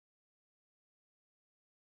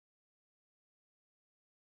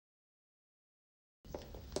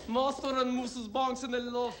Master and Mrs. Banks and the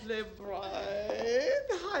lovely bride.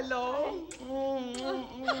 Hello.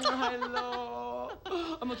 Hello.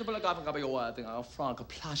 I'm not going to go your wedding. Frank, a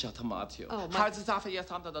pleasure to meet you. Oh, how's it after you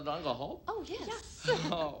time to the go home? Oh, yes.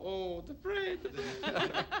 Oh, the bride.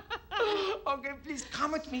 Okay, please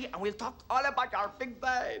come with me and we'll talk all about our big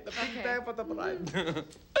day. The big day for the bride.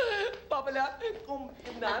 Pamela, come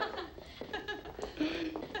down.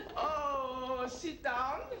 Oh, sit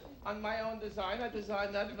down. On my own design. I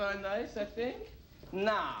designed that very nice, I think.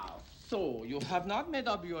 Now, so you have not made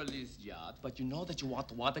up your list yet, but you know that you want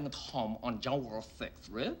the wedding at home on January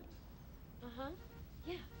 6th, right? Uh-huh.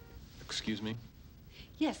 Yeah. Excuse me?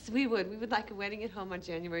 Yes, we would. We would like a wedding at home on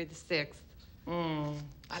January the 6th.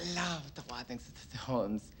 I love the weddings at the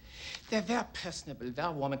homes. They're very personable,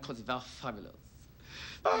 very warm, because very fabulous.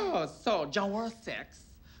 Oh, so January 6th,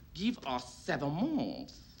 give us 7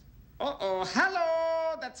 months. Uh-oh,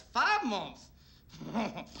 hello, that's 5 months.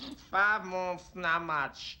 5 months, not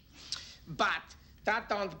much. But that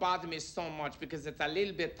don't bother me so much because it's a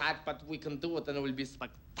little bit tight, but we can do it and it will be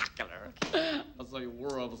spectacular. Okay. So you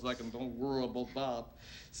worry for a second, don't worry about that.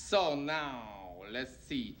 So now, let's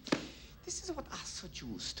see. This is what I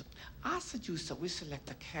suggest. We select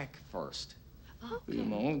the cake first. Okay. You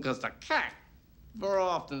know, because the cake very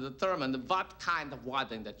often determine what kind of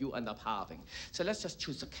wedding that you end up having. So let's just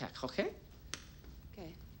choose a cake, okay?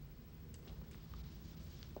 Okay.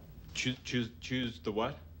 Choose the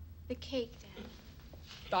what? The cake, Dad.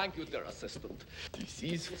 Thank you, dear assistant. This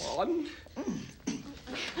is fun.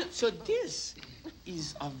 So this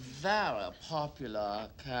is a very popular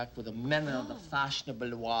cake with many of the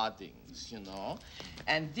fashionable weddings, you know.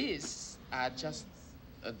 And this I just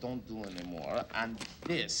don't do anymore. And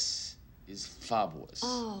this is fabulous.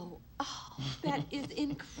 Oh, that is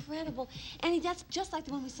incredible. Annie, that's just like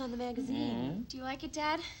the one we saw in the magazine. Do you like it,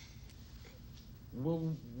 Dad?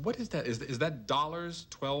 Well, what is that? Is that dollars?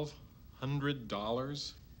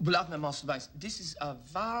 $1,200? Believe me, Master Banks, this is a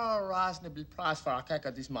very reasonable price for a cake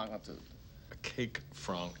of this magnitude. A cake,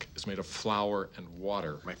 Frank, is made of flour and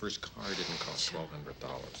water. My first car didn't cost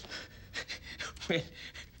 $1,200. Well,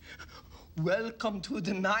 welcome to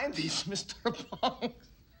the 90s, Mr. Banks.